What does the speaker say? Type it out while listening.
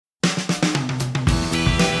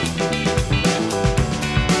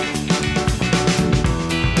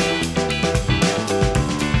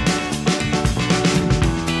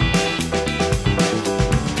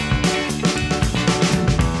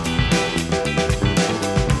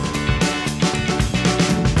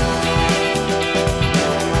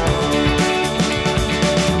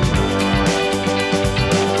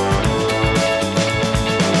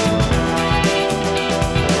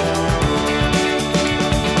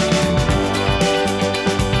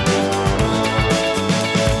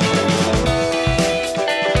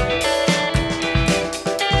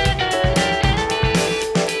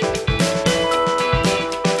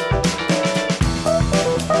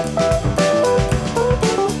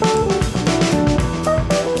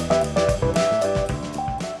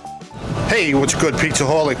Hey, what's good,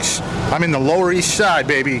 Pizzaholics? I'm in the Lower East Side,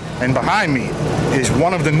 baby, and behind me is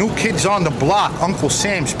one of the new kids on the block, Uncle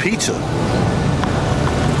Sam's Pizza.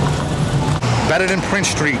 Better than Prince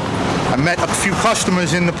Street. I met a few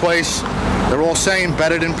customers in the place. They're all saying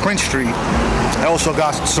better than Prince Street. I also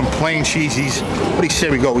got some plain cheesies. What do you say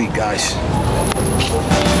we go eat, guys?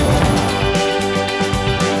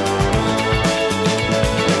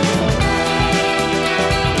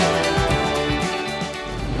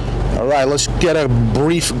 All right, let's get a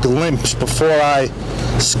brief glimpse before I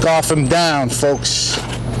scarf him down, folks.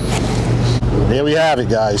 There we have it,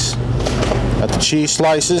 guys. Got the cheese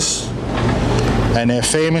slices and their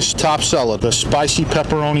famous top seller, the Spicy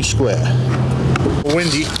Pepperoni Square.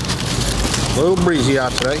 Windy, a little breezy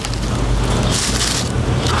out today.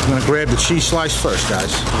 I'm gonna grab the cheese slice first,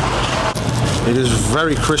 guys. It is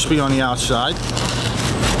very crispy on the outside.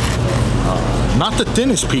 Not the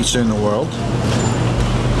thinnest pizza in the world.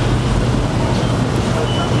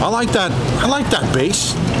 I like that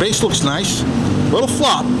base. Base looks nice. Little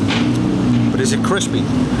flop, but is it crispy? You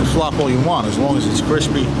can flop all you want as long as it's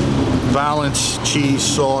crispy. Balance, cheese,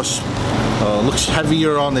 sauce. Looks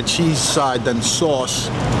heavier on the cheese side than sauce.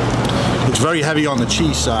 Looks very heavy on the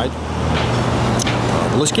cheese side.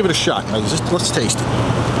 But let's give it a shot. Let's taste it.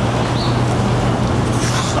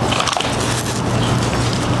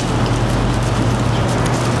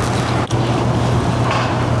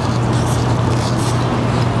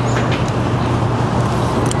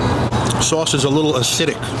 Sauce is a little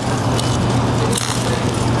acidic.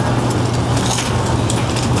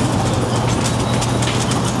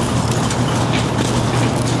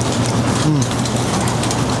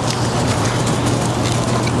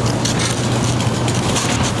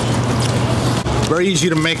 Very easy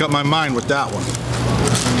to make up my mind with that one.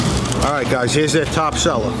 All right, guys, here's their top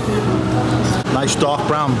seller. Nice dark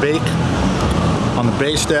brown bake on the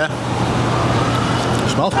base there.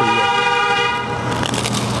 Smells pretty good.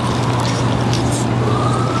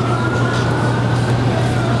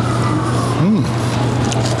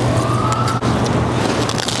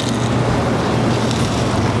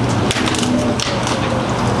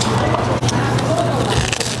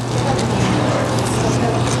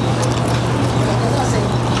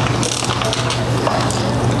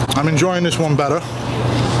 I'm enjoying this one better.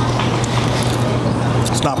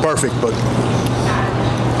 It's not perfect, but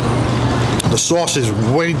the sauce is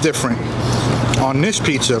way different on this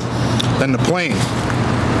pizza than the plain,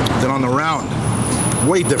 than on the round.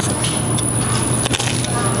 Way different.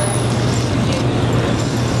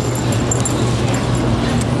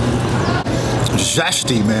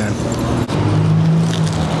 Zesty, man.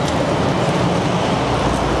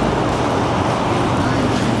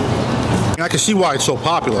 I can see why it's so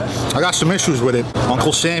popular. I got some issues with it.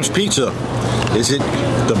 Uncle Sam's Pizza. Is it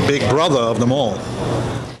the big brother of them all?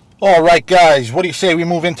 All right, guys, what do you say we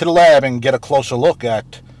move into the lab and get a closer look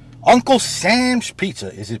at Uncle Sam's Pizza?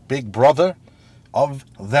 Is it big brother of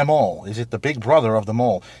them all? Is it the big brother of them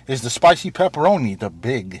all? Is the spicy pepperoni the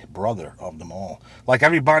big brother of them all? Like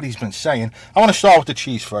everybody's been saying. I want to start with the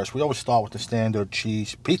cheese first. We always start with the standard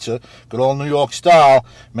cheese pizza, good old New York style,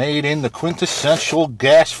 made in the quintessential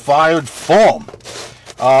gas-fired form.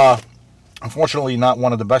 Unfortunately, not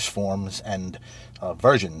one of the best forms and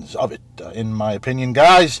versions of it, in my opinion,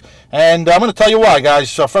 guys. And I'm going to tell you why,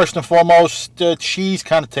 guys. First and foremost, cheese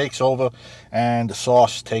kind of takes over, and the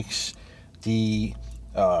sauce takes the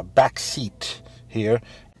back seat here.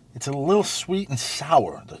 It's a little sweet and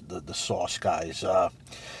sour, the sauce, guys.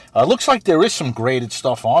 Looks like there is some grated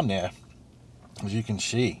stuff on there, as you can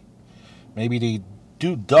see. Maybe they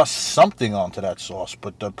do dust something onto that sauce,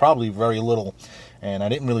 but probably very little. And I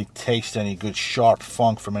didn't really taste any good sharp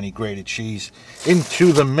funk from any grated cheese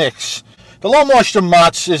into the mix. The low moisture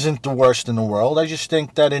mozz isn't the worst in the world. I just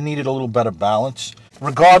think that it needed a little better balance.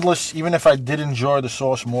 Regardless, even if I did enjoy the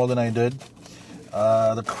sauce more than I did,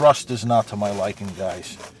 the crust is not to my liking,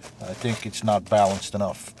 guys. I think it's not balanced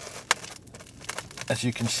enough. As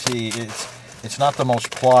you can see, it's not the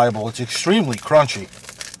most pliable. It's extremely crunchy.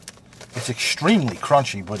 It's extremely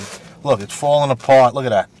crunchy, but look, it's falling apart. Look at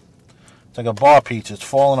that. It's like a bar pizza. It's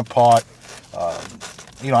falling apart.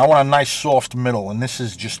 You know, I want a nice soft middle, and this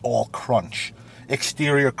is just all crunch.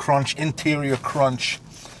 Exterior crunch, interior crunch.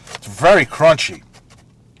 It's very crunchy.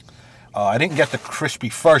 I didn't get the crispy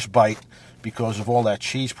first bite because of all that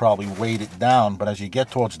cheese probably weighed it down, but as you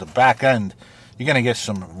get towards the back end, you're going to get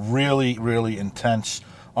some really, really intense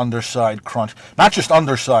underside crunch. Not just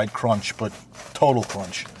underside crunch, but total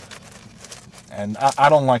crunch. And I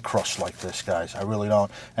don't like crust like this, guys. I really don't.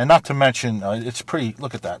 And not to mention, it's pretty,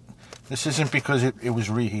 look at that. This isn't because it was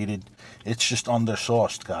reheated. It's just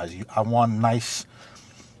under-sauced, guys. I want nice,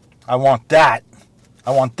 I want that.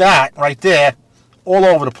 I want that right there, all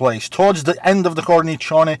over the place, towards the end of the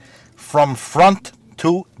cornicione, from front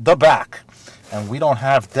to the back. And we don't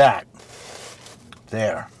have that.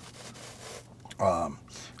 There.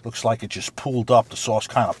 Looks like it just pulled up. The sauce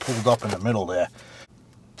kind of pulled up in the middle there.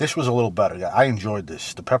 This was a little better. I enjoyed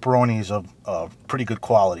this. The pepperoni is of pretty good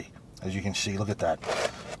quality, as you can see. Look at that.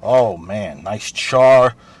 Oh, man. Nice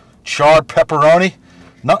charred pepperoni.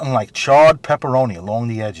 Nothing like charred pepperoni along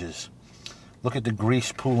the edges. Look at the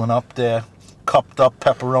grease pooling up there. Cupped up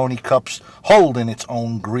pepperoni cups holding its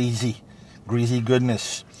own greasy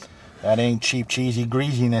goodness. That ain't cheap, cheesy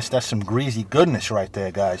greasiness. That's some greasy goodness right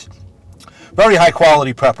there, guys. Very high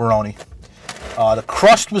quality pepperoni. The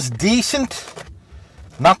crust was decent.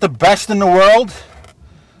 Not the best in the world.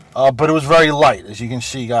 But it was very light. As you can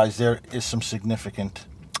see, guys, there is some significant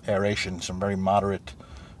aeration. Some very moderate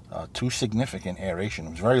to significant aeration.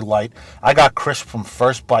 It was very light. I got crisp from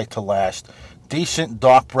first bite to last. Decent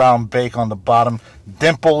dark brown bake on the bottom.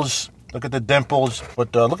 Dimples. Look at the dimples.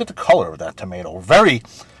 But look at the color of that tomato. Very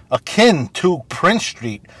akin to Prince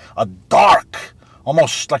Street. A dark,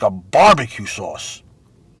 almost like a barbecue sauce.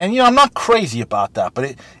 And, you know, I'm not crazy about that,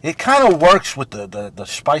 but it kind of works with the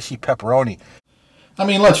spicy pepperoni. I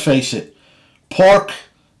mean, let's face it. Pork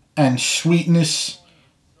and sweetness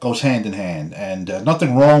goes hand in hand. And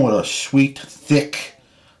nothing wrong with a sweet, thick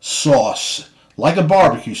sauce, like a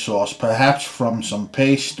barbecue sauce, perhaps from some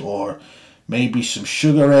paste or maybe some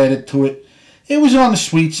sugar added to it. It was on the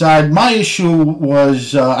sweet side. My issue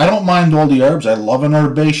was I don't mind all the herbs. I love an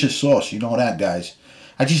herbaceous sauce. You know that, guys.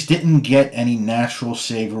 I just didn't get any natural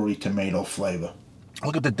savory tomato flavor.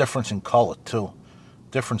 Look at the difference in color, too.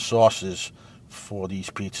 Different sauces for these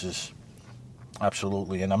pizzas.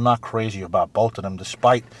 Absolutely. And I'm not crazy about both of them,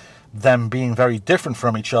 despite them being very different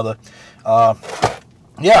from each other.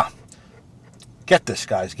 Yeah. Get this,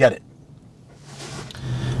 guys. Get it.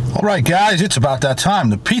 All right, guys. It's about that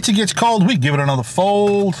time. The pizza gets cold. We give it another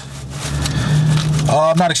fold.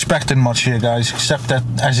 I'm not expecting much here, guys, except that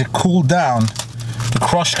as it cooled down, the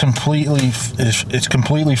crust it's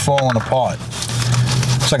completely falling apart.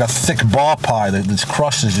 It's like a thick bar pie. This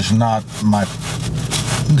crust is just not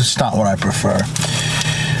what I prefer.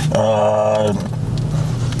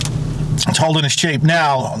 It's holding its shape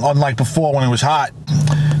now, unlike before when it was hot.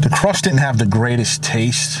 The crust didn't have the greatest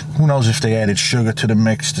taste. Who knows if they added sugar to the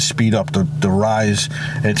mix to speed up the rise.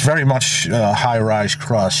 It's very much high-rise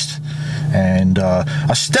crust. And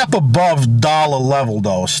a step above dollar level,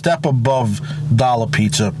 though. A step above dollar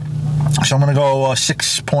pizza. So I'm going to go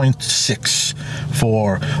 6.6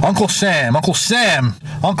 for Uncle Sam. Uncle Sam!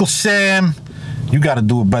 Uncle Sam! You got to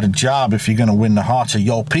do a better job if you're going to win the hearts of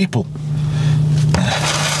your people.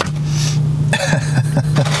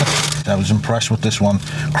 I was impressed with this one.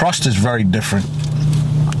 Crust is very different.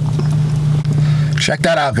 Check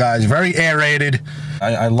that out, guys. Very aerated.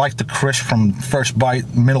 I like the crisp from first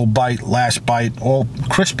bite, middle bite, last bite, all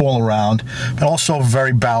crisp all around, but also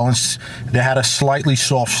very balanced. They had a slightly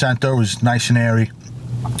soft center. It was nice and airy.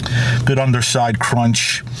 Good underside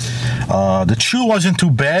crunch. The chew wasn't too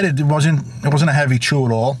bad. It wasn't a heavy chew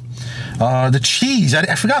at all. The cheese,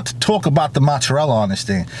 I forgot to talk about the mozzarella on this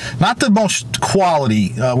thing. Not the most quality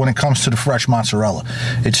when it comes to the fresh mozzarella.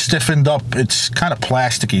 It's stiffened up. It's kind of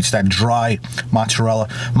plasticky. It's that dry mozzarella.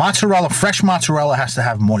 Fresh mozzarella has to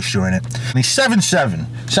have moisture in it. And he's 7.7.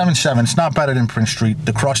 7.7. It's not better than Prince Street.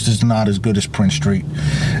 The crust is not as good as Prince Street.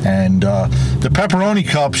 And the pepperoni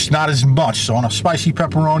cups, not as much. So on a spicy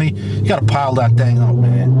pepperoni, you got to pile that thing up,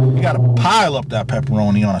 man. You got to pile up that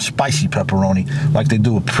pepperoni on a spicy pepperoni like they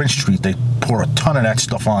do at Prince Street. They pour a ton of that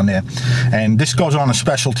stuff on there. And this goes on a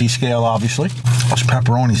specialty scale, obviously. Those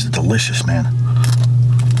pepperonis are delicious, man.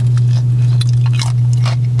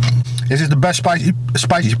 Is it the best spicy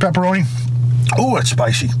pepperoni? Oh, it's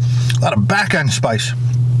spicy. A lot of back-end spice.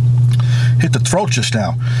 Hit the throat just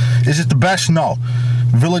now. Is it the best? No.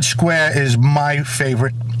 Village Square is my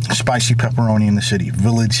favorite spicy pepperoni in the city.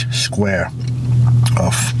 Village Square.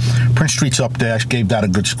 Prince Street's up there. I gave that a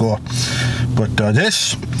good score. But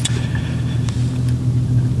this,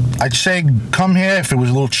 I'd say come here if it was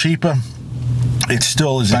a little cheaper. It's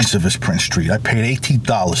still as expensive as Prince Street. I paid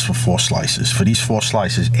 $18 for 4 slices. For these 4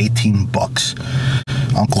 slices, 18 bucks.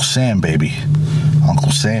 Uncle Sam, baby.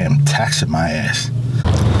 Uncle Sam, taxing my ass.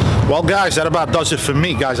 Well, guys, that about does it for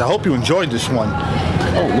me, guys. I hope you enjoyed this one.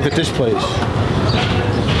 Oh, look at this place.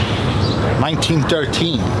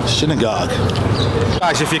 1913 synagogue.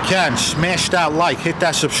 Guys, if you can, smash that like, hit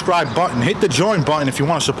that subscribe button, hit the join button if you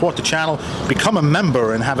want to support the channel, become a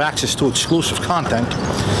member and have access to exclusive content.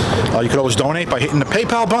 You could always donate by hitting the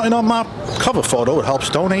PayPal button on my cover photo. It helps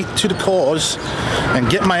donate to the cause and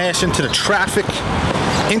get my ass into the traffic,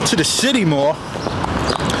 into the city more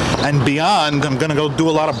and beyond. I'm gonna go do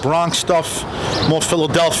a lot of Bronx stuff, more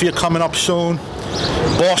Philadelphia coming up soon,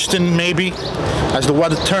 Boston maybe, as the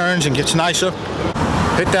weather turns and gets nicer.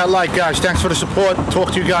 Hit that like, guys. Thanks for the support.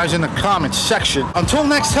 Talk to you guys in the comments section. Until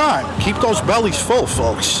next time, keep those bellies full,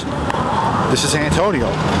 folks. This is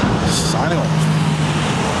Antonio, signing off.